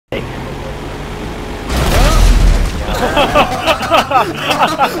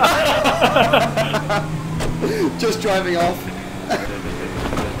Just driving off.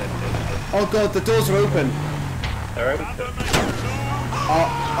 Oh god, the doors are open. They're open.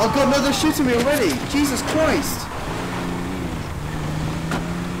 Oh god, no, they're shooting me already. Jesus Christ.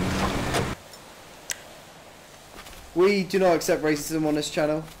 We do not accept racism on this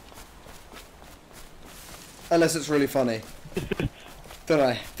channel. Unless it's really funny. Then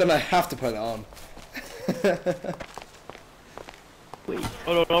I have to put it on.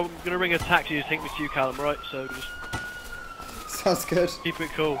 Hold on, I'm gonna ring a taxi to take me to you, Callum, right? So just... Sounds good. Keep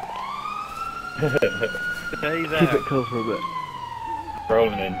it cool. Stay there. Keep it cool for a bit.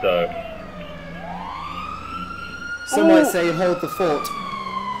 Rolling in dough. Some might say hold the fort.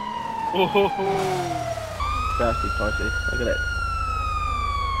 Thirsty, spicy. Look at it.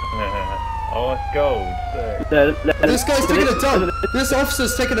 Oh, it's gold. This guy's taking a dump. This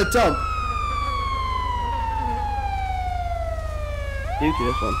officer's taking a dump. Duty,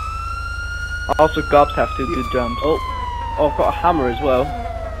 this one. Also, gobs have to do jumps. Oh, I've got a hammer as well.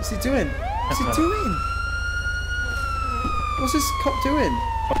 What's he doing? What's he doing? What's this cop doing?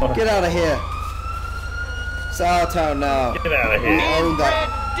 Get out of here. It's our town now. Get out of We here. own that.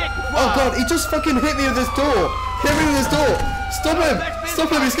 Oh god, he just fucking hit me with this door. Hit me with this door. Stop him.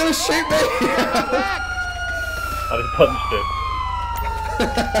 Stop him. He's gonna shoot me. I just punched him.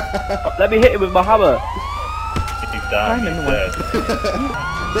 Let me hit him with my hammer. He's down. He's dead.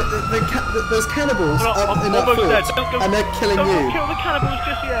 There's cannibals up in that almost dead. fort, and they're killing you. Don't kill the cannibals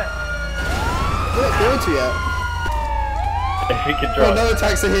just yet. They're not going to yet. If he can Oh, drive. another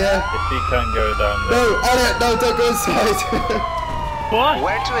taxi here. If he can go down there. No, Elliot, no, don't go inside. What?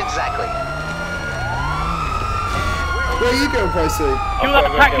 Where to exactly? Where are you going, Pricey? Kill that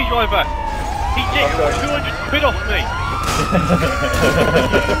taxi driver. He nicked 200 quid off me.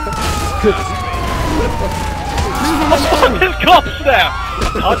 There's cops there.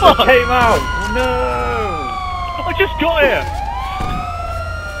 I just came out. No. I just got here.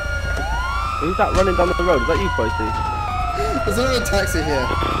 Who's that running down the road? Is that you, Pricey? There's another taxi here.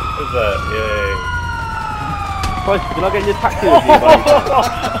 Who's that? Yay. Pricey, can I get in your taxi with you, buddy?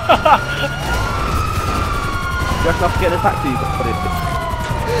 You reckon I have to get in a taxi, buddy?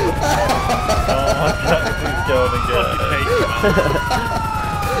 Oh, my taxi's going again.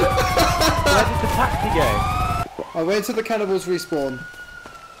 Where did the taxi go? I wait until the cannibals respawn.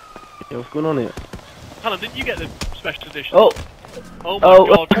 Yeah, what's going on here? Callum, didn't you get the special edition? Oh! Oh my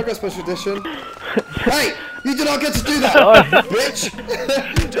god. I got special edition. Hey! You did not get to do that, bitch!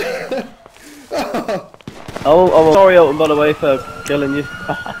 Oh, I'm sorry, Elton, by the way, for killing you.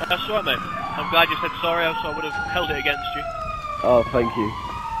 That's right, mate. I'm glad you said sorry, else I would have held it against you. Oh, thank you.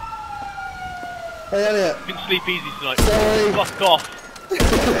 Hey, Elliot. You can sleep easy tonight. Sorry. Fuck off.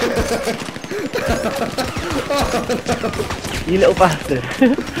 You little bastard.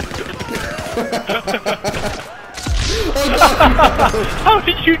 How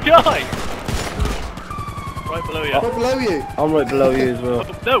did you die? Right below you. Right below you. I'm right below you as well.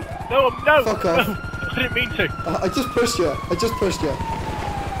 No. Fuck off. I didn't mean to. I just pushed you.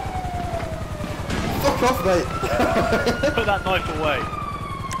 Fuck off, mate. Put that knife away.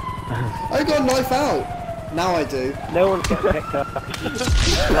 I got a knife out. Now I do. No one gets picked up.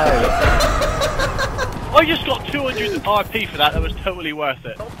 I just got 200 RP for that. That was totally worth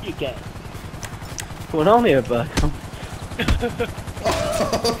it. What do you get? What's going on here, bud?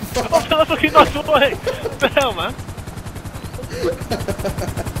 Oh, that fucking knife away. What the hell, man?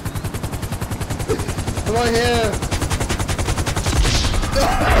 Am I here?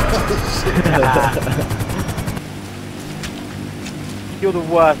 You're the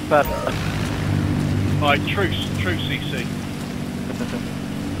worst person. Alright, truce, CC.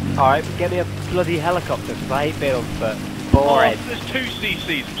 Alright, get me a bloody helicopter, because I hate builds, but boring. Oh, there's 2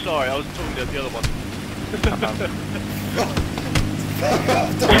 CCs, I'm sorry, I was talking to the other one.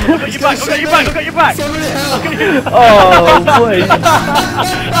 I've got your back! Somebody help! Oh, wait.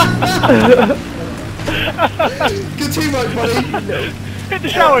 Good teamwork, buddy. Hit the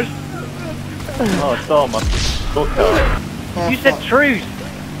showers! Oh, I stole my book out. Oh, You said truce,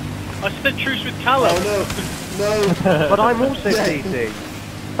 I said truce with Callum. Oh no. but I'm also Yeah. CC.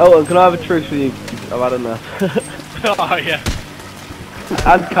 Oh, and can I have a truce with you? I've had enough. Oh, yeah.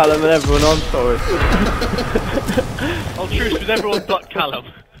 And Callum and everyone, I'm sorry. I'll truce with everyone but Callum.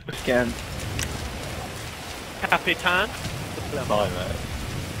 Again. Capitan. Bye, mate.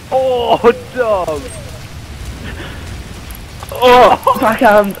 Oh, dog! Oh,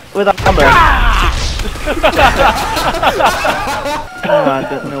 backhand with a hammer. I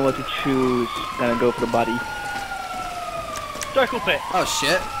don't know what to choose. Gonna go for the body. Circle pit. Oh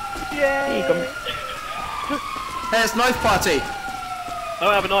shit. Here you come. Hey, it's knife party. I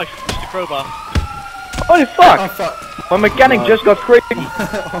don't have a knife, just a crowbar. Holy Oh fuck! fuck. My mechanic just got crazy.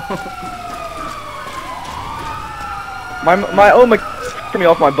 my own mechanic threw me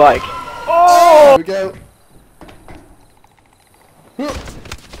off my bike. Here we go.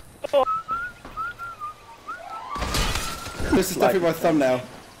 This is definitely my thumbnail.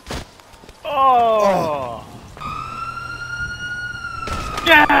 Oh!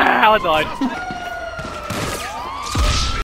 Yeah, I died.